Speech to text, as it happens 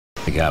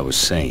Like I was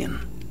saying,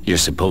 you're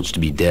supposed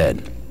to be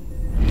dead.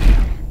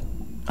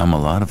 I'm a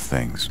lot of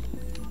things.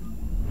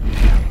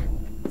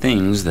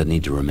 Things that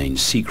need to remain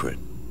secret.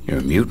 You're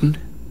a mutant?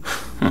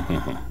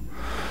 I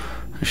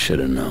should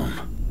have known.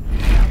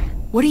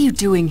 What are you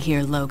doing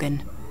here,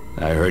 Logan?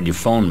 I heard your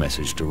phone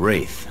message to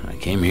Wraith. I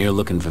came here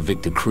looking for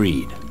Victor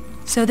Creed.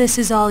 So this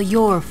is all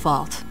your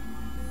fault.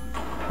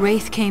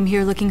 Wraith came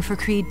here looking for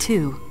Creed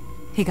too.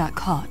 He got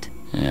caught.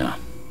 Yeah.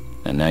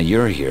 And now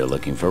you're here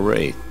looking for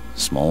Wraith.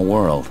 Small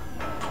world.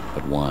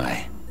 But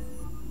why?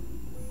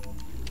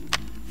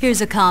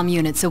 Here's a comm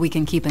unit so we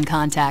can keep in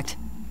contact.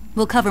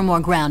 We'll cover more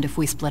ground if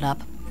we split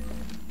up.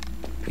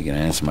 You gonna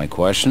answer my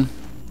question?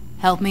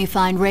 Help me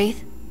find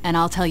Wraith, and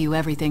I'll tell you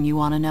everything you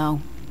want to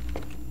know.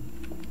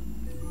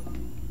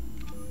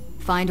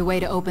 Find a way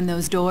to open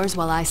those doors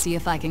while I see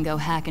if I can go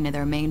hack into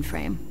their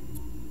mainframe.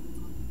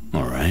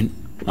 Alright,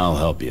 I'll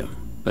help you.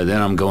 But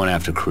then I'm going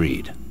after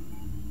Creed.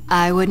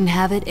 I wouldn't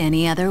have it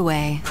any other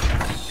way.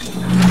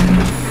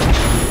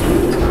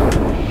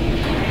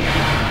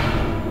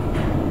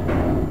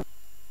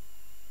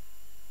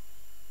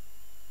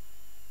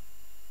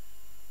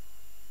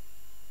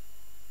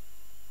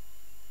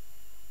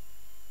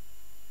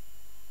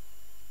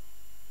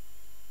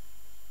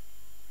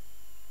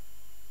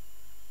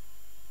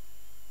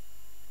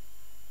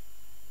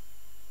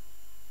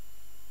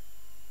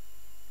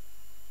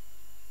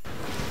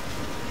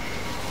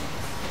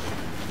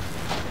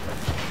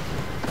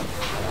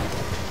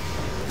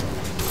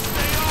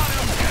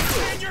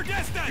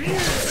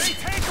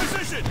 Maintain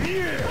position!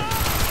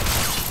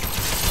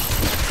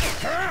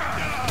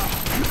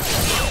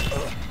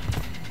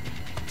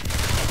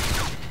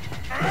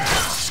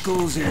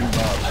 School's in,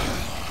 Bob.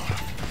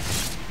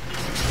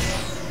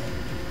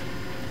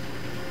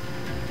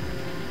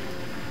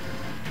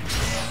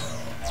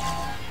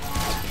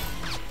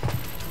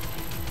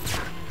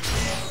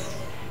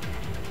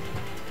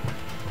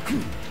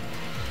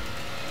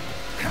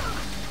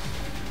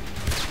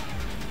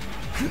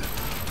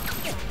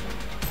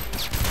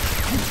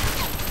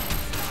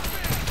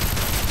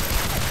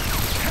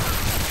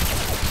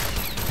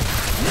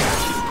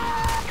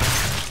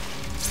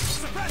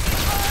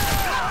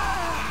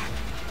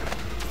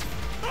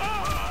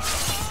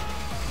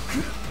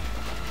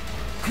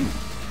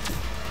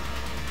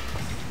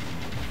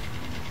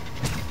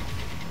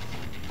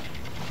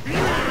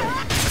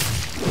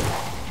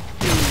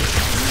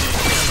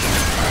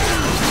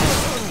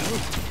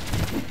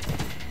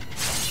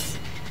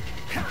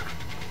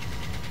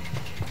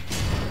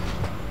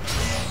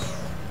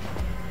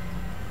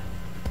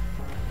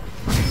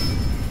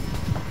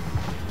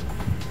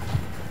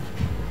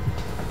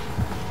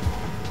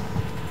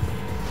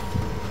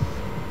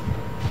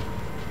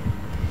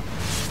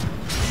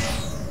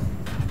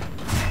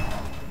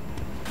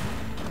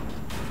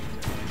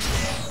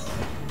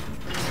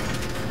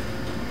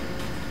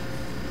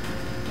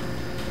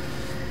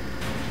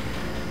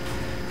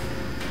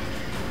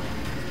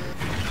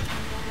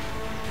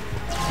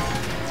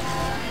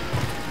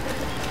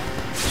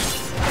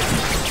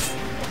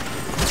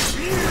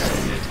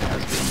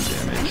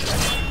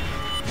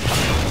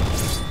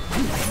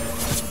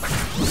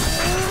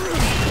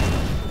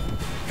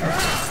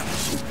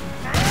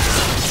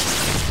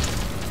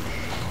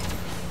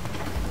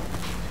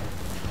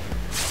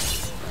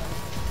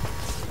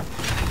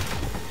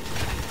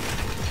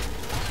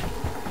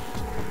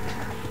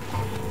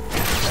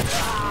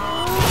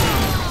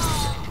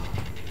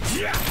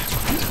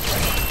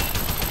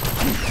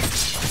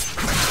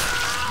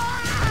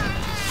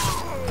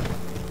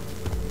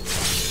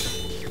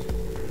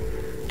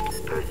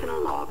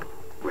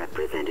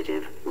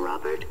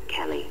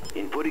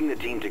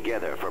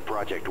 Together for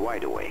Project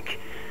Wide Awake,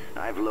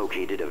 I've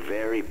located a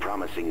very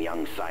promising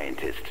young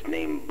scientist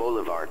named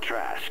Bolivar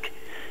Trask.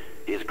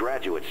 His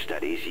graduate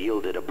studies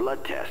yielded a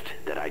blood test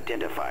that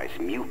identifies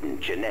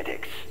mutant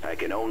genetics. I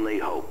can only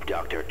hope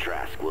Dr.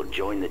 Trask will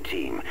join the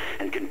team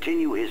and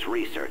continue his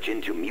research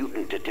into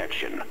mutant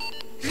detection.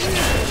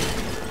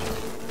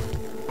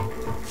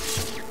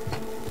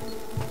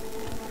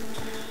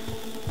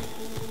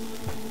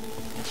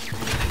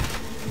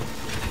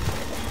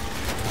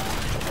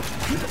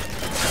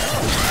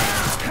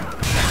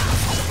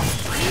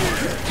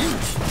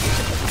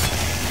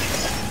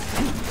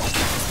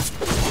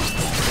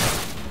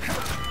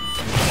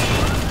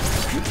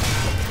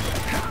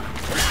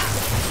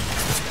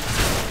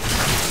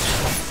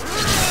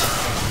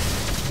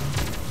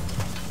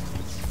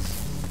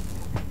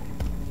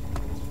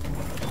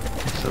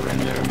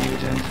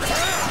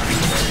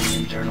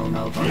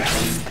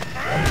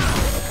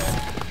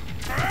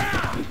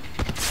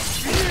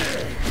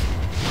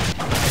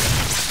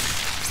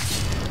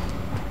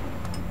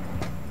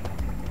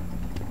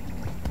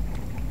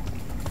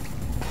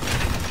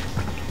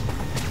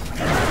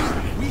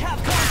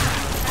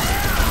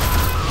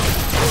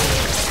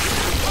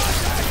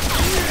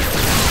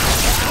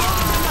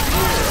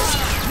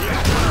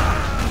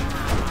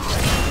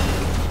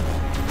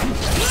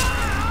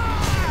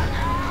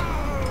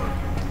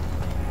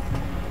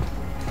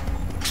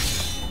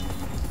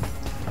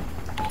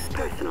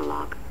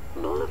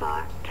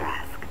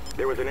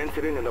 There was an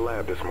incident in the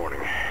lab this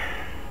morning.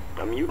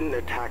 A mutant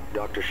attacked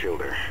Dr.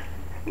 Schilder.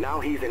 Now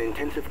he's in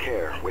intensive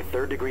care with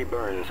third-degree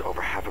burns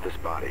over half of his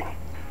body.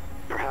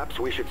 Perhaps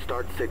we should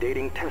start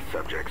sedating test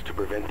subjects to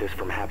prevent this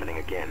from happening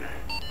again.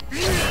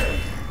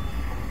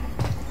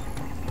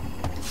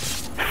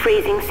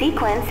 Freezing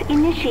sequence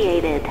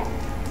initiated.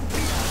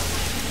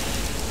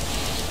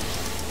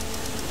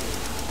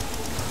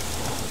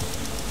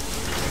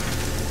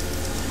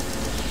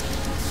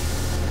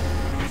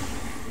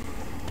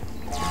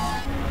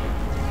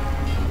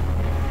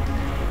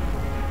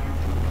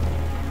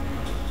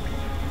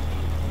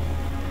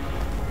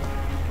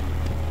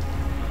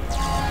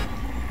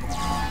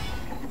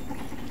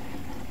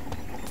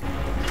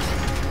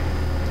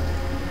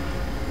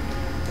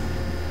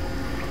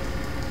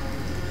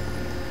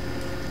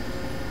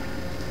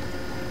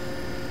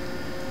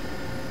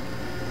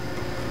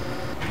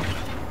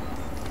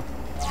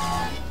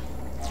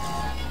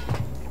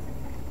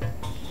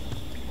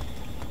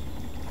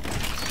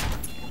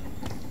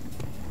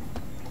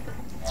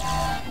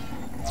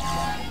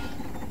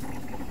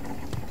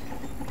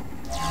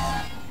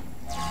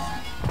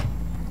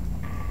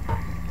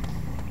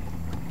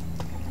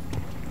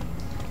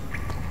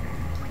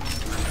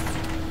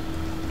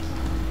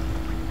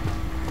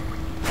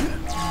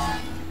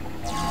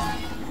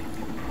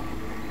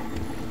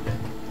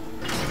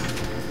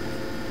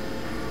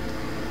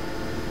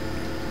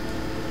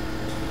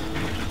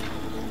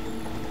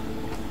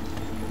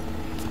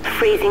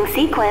 Freezing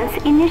sequence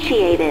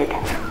initiated.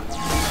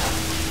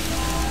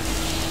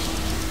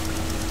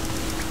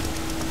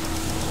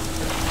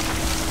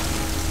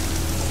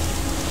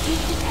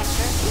 Heat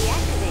detector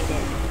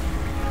deactivated.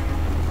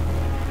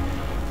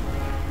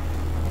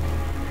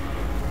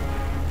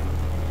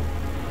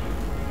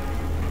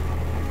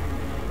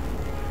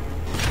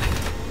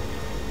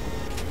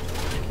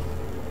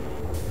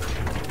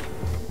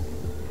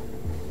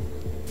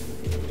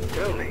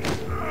 Tell me,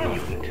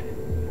 mutant,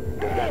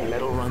 does that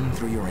metal run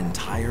through your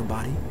entire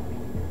body?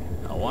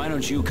 Now, why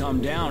don't you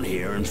come down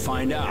here and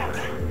find out?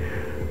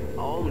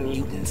 All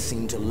mutants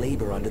seem to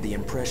labor under the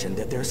impression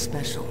that they're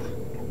special.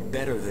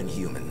 Better than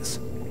humans.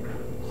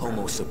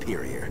 Homo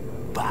superior.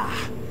 Bah!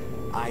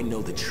 I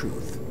know the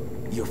truth.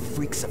 You're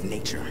freaks of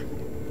nature.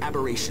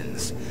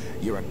 Aberrations.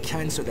 You're a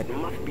cancer that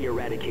must be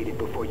eradicated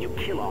before you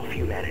kill off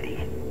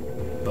humanity.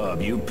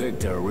 Bub, you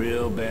picked a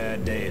real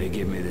bad day to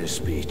give me this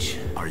speech.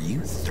 Are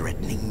you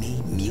threatening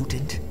me,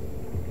 mutant?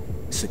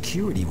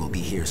 Security will be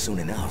here soon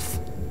enough.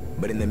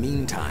 But in the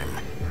meantime,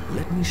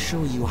 let me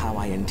show you how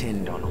I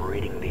intend on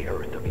ridding the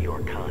Earth of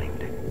your kind.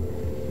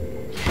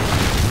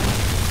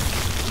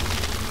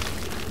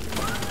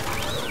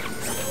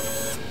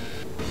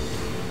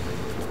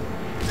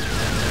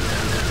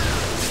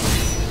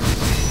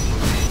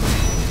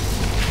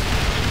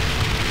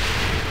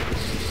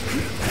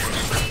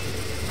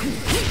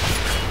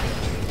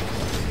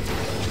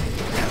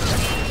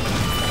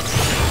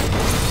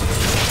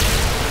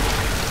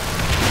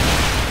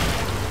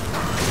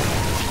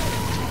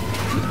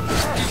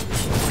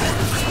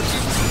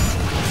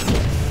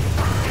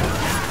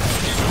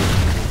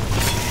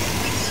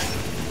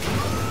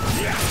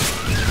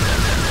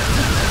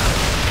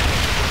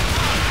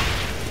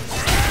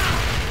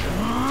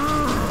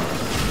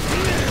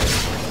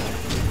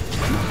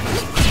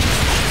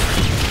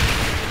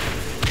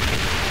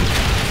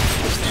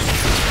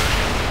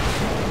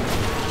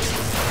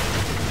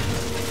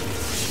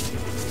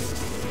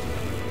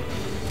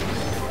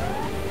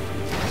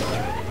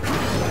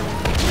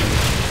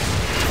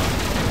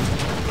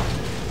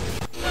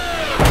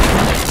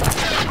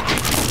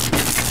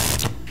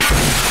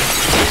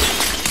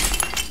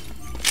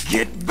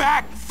 Get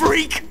back,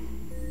 freak!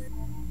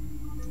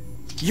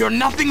 You're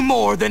nothing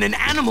more than an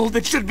animal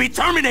that should be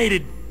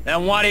terminated!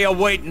 Then what are you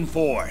waiting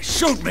for?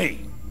 Shoot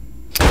me!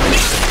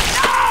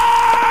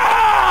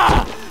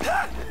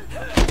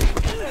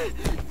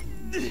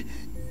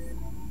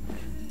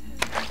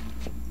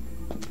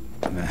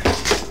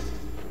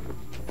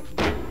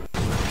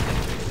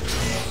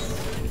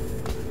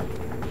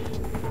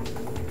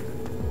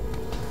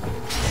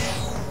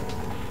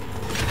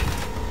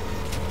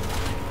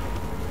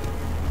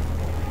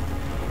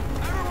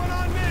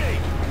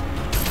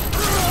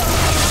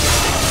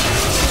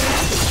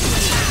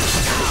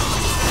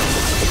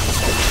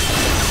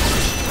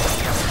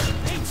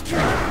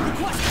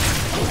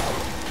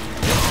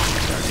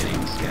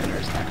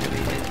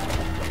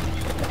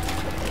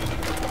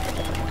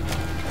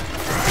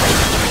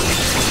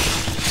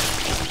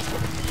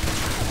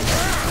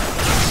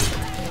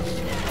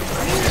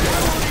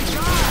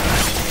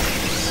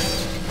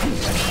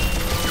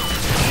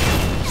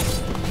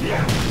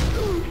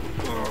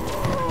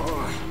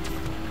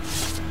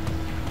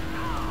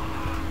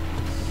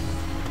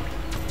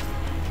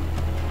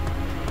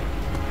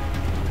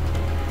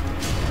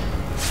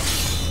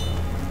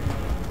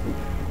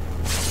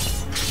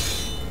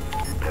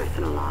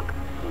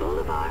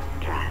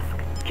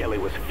 Kelly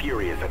was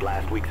furious at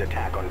last week's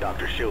attack on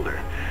Dr.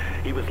 Schilder.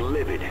 He was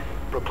livid,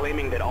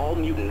 proclaiming that all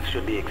mutants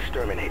should be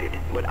exterminated.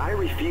 But I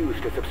refuse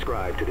to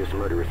subscribe to this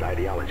murderous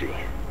ideology.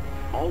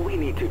 All we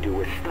need to do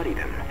is study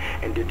them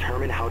and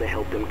determine how to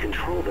help them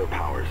control their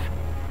powers.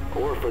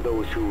 Or for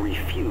those who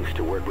refuse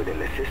to work within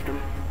the system,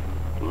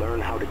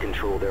 learn how to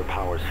control their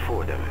powers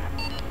for them.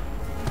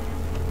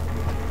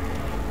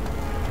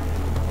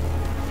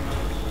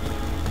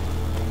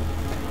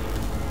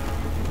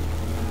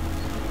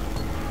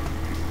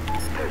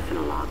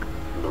 Personal log.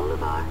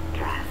 Bolivar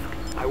Trask.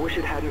 I wish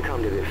it hadn't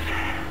come to this,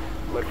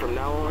 but from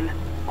now on,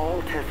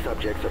 all test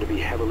subjects are to be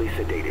heavily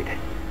sedated.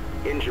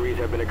 Injuries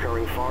have been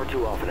occurring far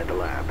too often at the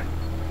lab.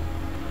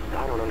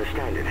 I don't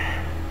understand it.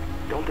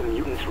 Don't the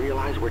mutants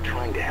realize we're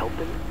trying to help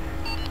them?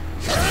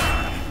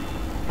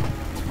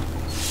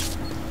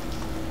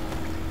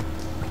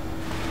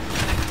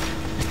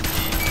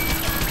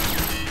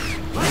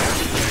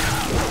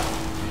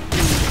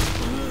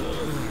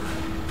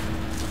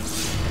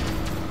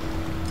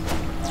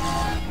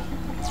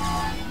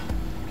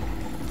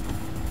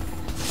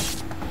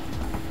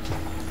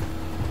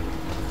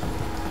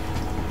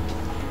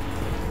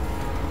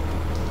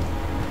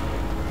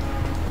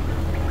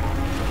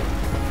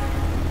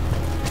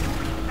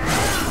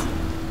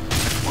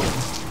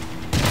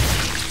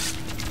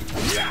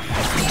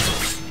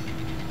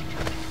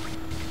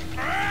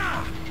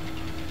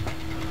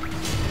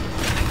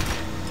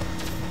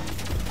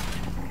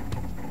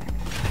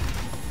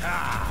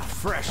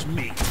 Fresh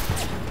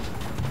meat.